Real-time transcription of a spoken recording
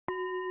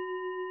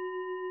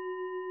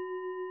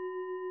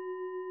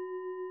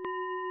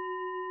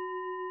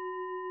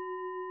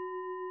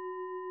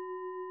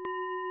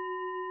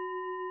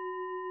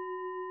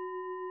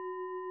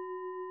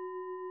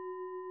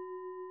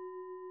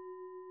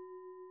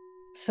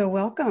So,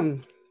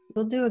 welcome.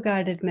 We'll do a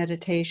guided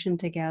meditation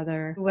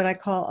together, what I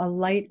call a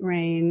light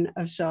rain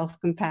of self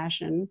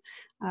compassion,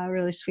 a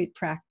really sweet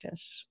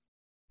practice.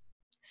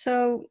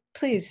 So,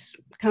 please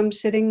come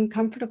sitting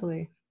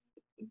comfortably.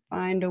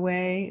 Find a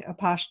way, a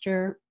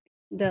posture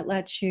that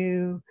lets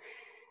you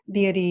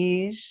be at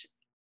ease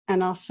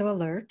and also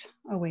alert,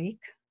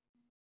 awake.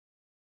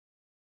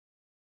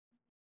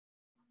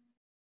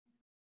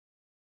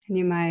 And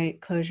you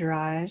might close your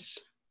eyes,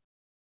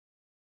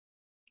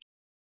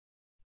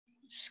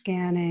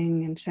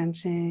 scanning and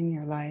sensing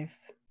your life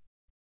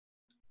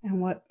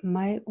and what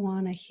might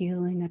want a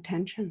healing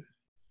attention.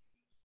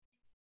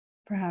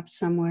 Perhaps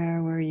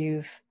somewhere where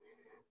you've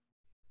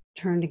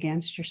turned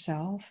against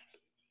yourself,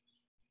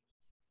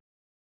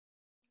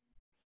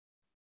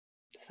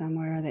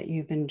 somewhere that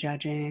you've been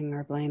judging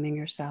or blaming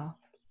yourself,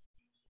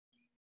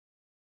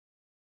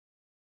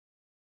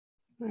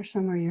 or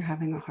somewhere you're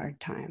having a hard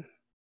time.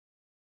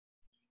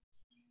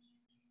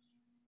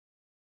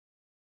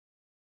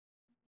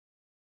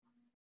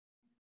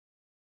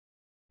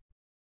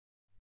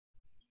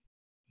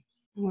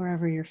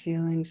 Wherever you're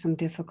feeling some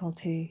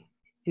difficulty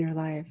in your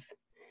life,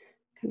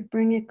 kind of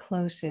bring it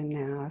close in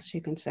now so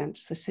you can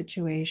sense the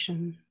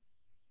situation.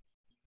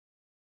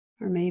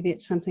 Or maybe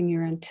it's something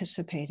you're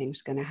anticipating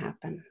is going to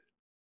happen.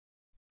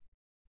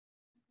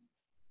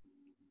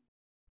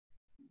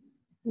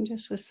 And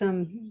just with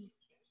some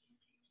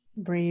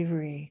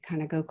bravery,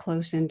 kind of go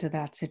close into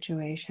that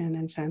situation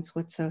and sense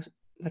what's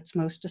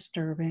most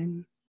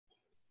disturbing,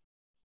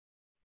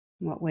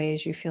 what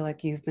ways you feel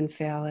like you've been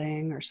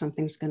failing or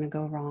something's going to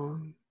go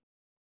wrong.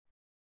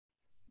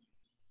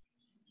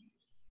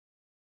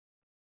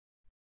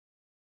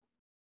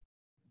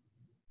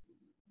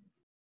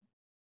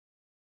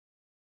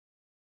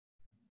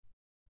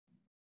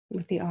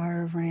 With the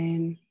R of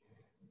rain,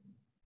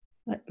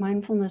 let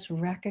mindfulness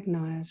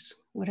recognize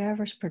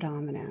whatever's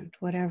predominant,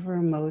 whatever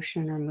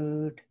emotion or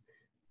mood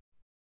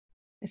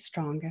is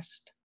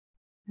strongest.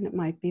 And it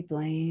might be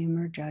blame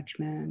or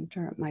judgment,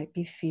 or it might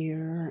be fear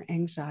or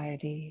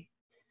anxiety,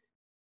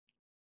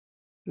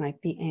 it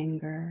might be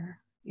anger,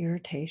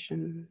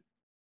 irritation.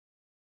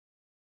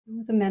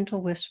 With a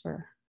mental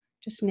whisper,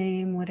 just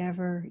name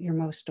whatever you're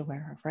most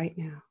aware of right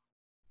now.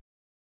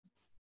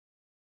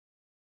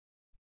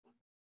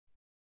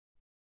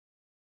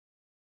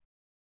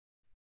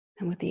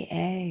 And with the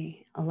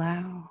A,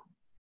 allow,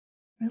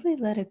 really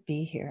let it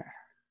be here.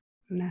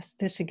 And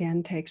this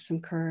again takes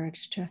some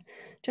courage to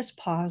just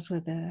pause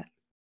with it.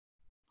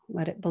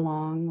 Let it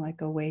belong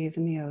like a wave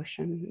in the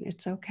ocean.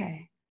 It's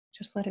okay.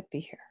 Just let it be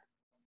here.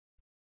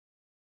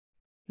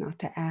 Not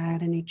to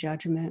add any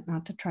judgment,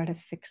 not to try to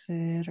fix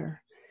it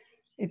or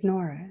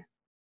ignore it.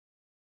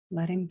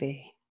 Letting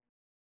be.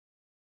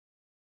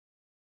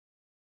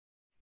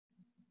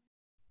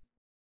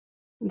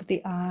 With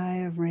the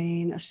eye of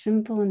rain, a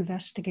simple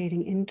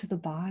investigating into the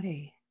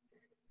body.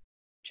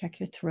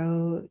 Check your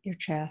throat, your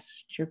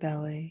chest, your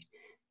belly,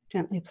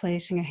 gently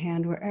placing a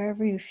hand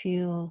wherever you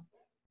feel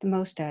the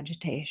most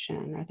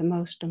agitation or the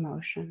most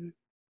emotion.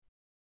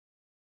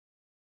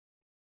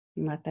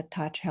 And let that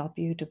touch help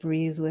you to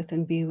breathe with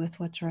and be with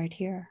what's right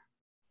here.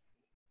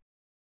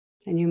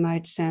 And you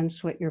might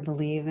sense what you're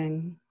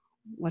believing,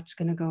 what's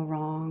going to go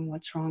wrong,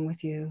 what's wrong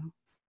with you.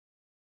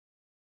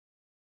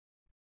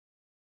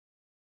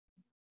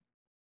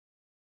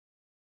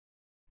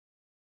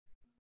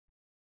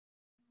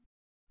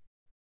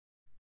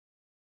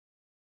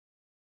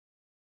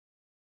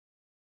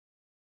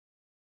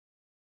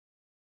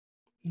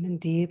 And then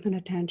deepen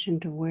attention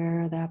to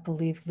where that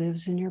belief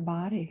lives in your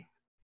body.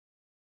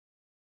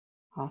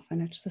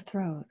 Often it's the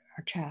throat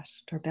or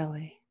chest or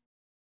belly.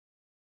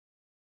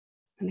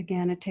 And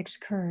again, it takes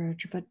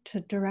courage, but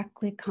to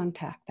directly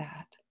contact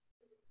that.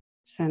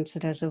 Sense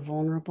it as a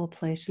vulnerable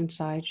place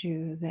inside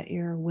you that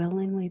you're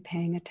willingly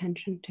paying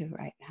attention to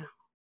right now.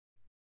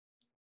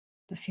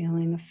 The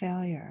feeling of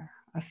failure,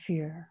 of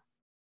fear,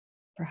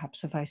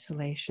 perhaps of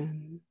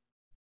isolation,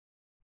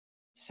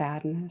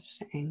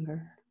 sadness,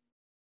 anger.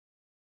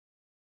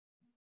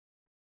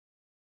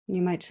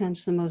 You might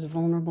sense the most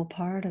vulnerable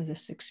part of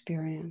this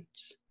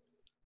experience,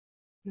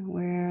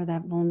 where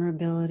that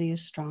vulnerability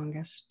is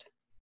strongest.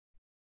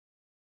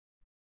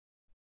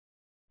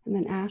 And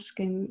then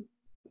asking,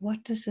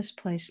 what does this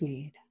place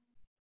need?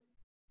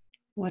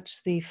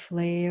 What's the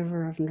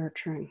flavor of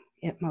nurturing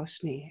it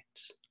most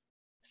needs?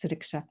 Is it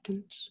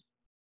acceptance?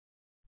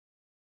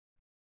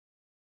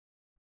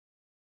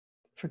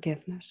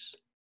 Forgiveness?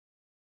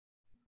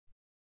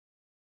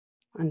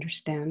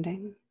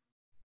 Understanding?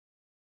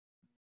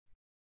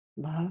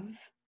 Love?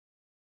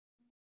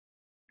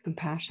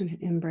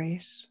 Compassionate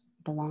embrace?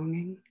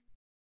 Belonging?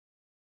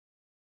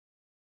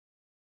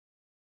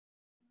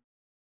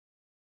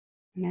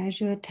 And as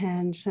you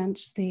attend,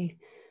 sense the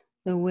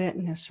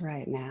witness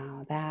right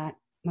now, that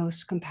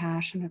most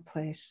compassionate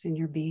place in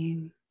your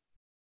being,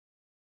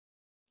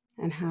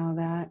 and how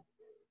that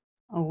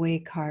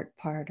awake heart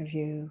part of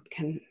you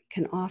can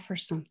offer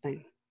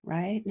something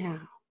right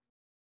now,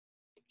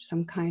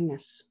 some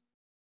kindness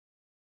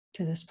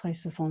to this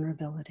place of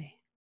vulnerability.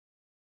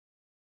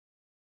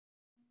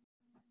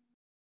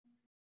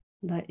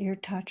 Let your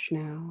touch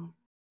now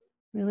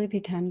really be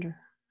tender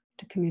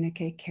to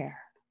communicate care.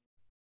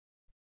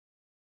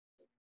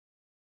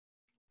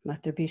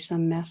 Let there be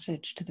some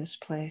message to this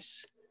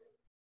place,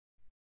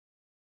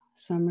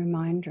 some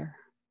reminder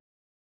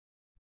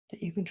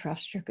that you can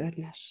trust your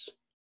goodness,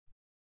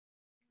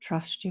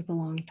 trust you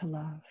belong to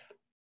love,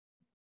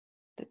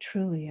 that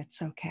truly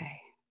it's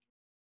okay.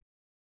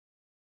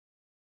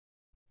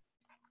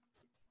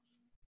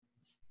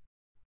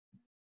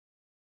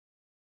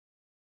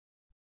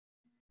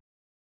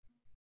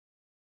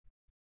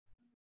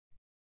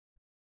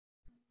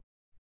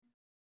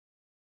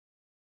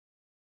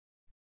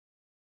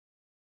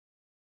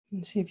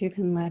 And see if you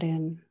can let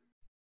in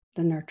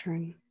the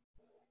nurturing.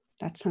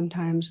 That's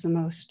sometimes the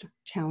most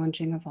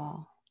challenging of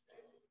all.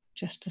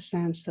 Just to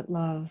sense that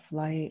love,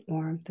 light,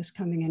 warmth is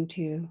coming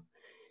into you,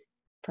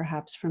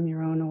 perhaps from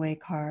your own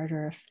awake heart,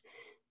 or if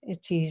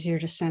it's easier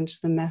to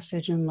sense the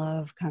message and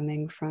love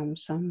coming from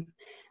some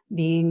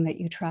being that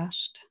you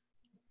trust,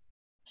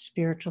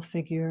 spiritual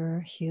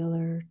figure,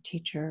 healer,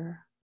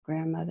 teacher,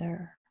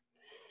 grandmother,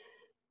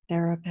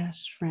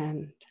 therapist,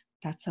 friend.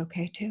 That's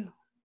okay too.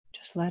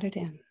 Just let it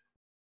in.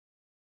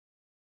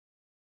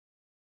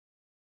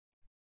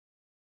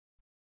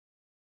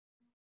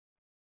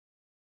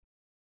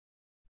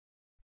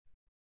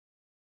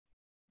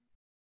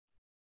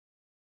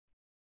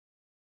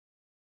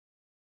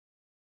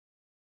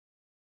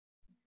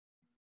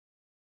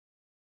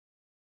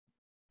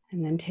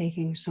 And then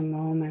taking some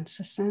moments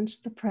to sense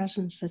the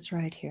presence that's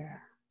right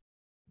here.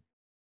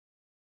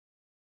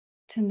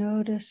 To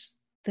notice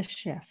the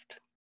shift,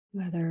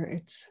 whether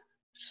it's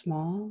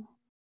small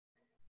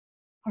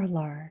or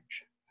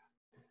large,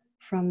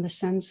 from the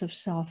sense of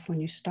self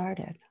when you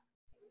started,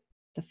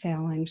 the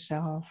failing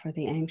self or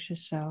the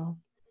anxious self,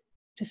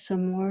 to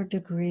some more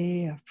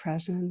degree of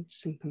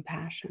presence and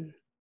compassion,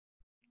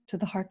 to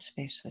the heart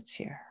space that's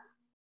here.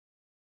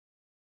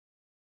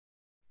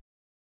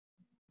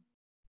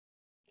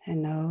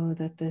 And know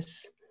that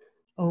this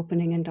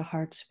opening into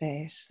heart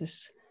space,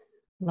 this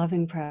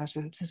loving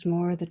presence, is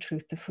more the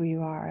truth of who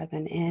you are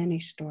than any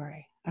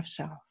story of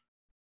self.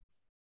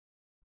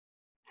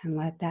 And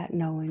let that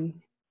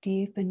knowing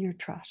deepen your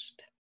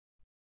trust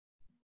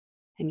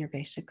and your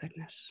basic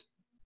goodness.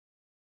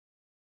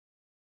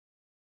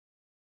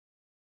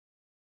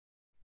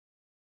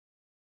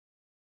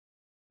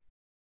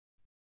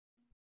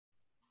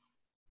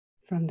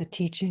 From the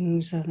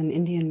teachings of an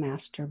Indian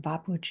master,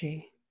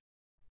 Bapuji,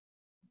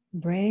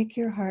 break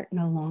your heart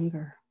no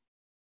longer.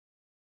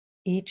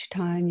 Each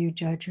time you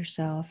judge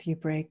yourself, you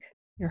break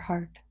your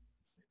heart.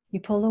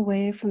 You pull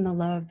away from the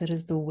love that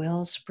is the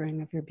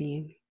wellspring of your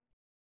being.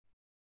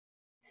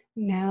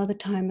 Now the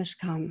time has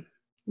come,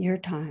 your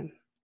time,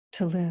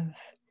 to live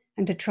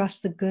and to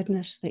trust the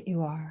goodness that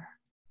you are.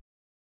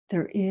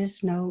 There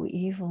is no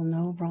evil,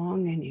 no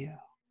wrong in you.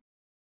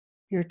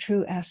 Your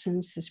true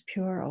essence is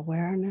pure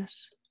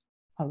awareness,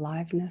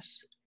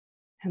 aliveness,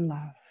 and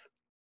love.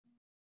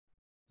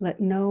 Let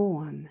no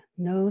one,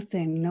 no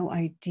thing, no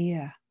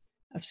idea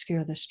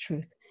obscure this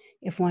truth.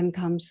 If one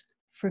comes,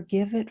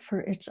 forgive it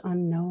for its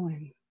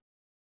unknowing.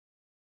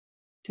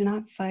 Do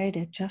not fight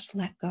it, just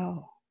let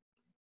go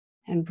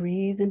and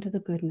breathe into the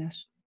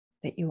goodness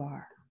that you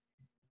are.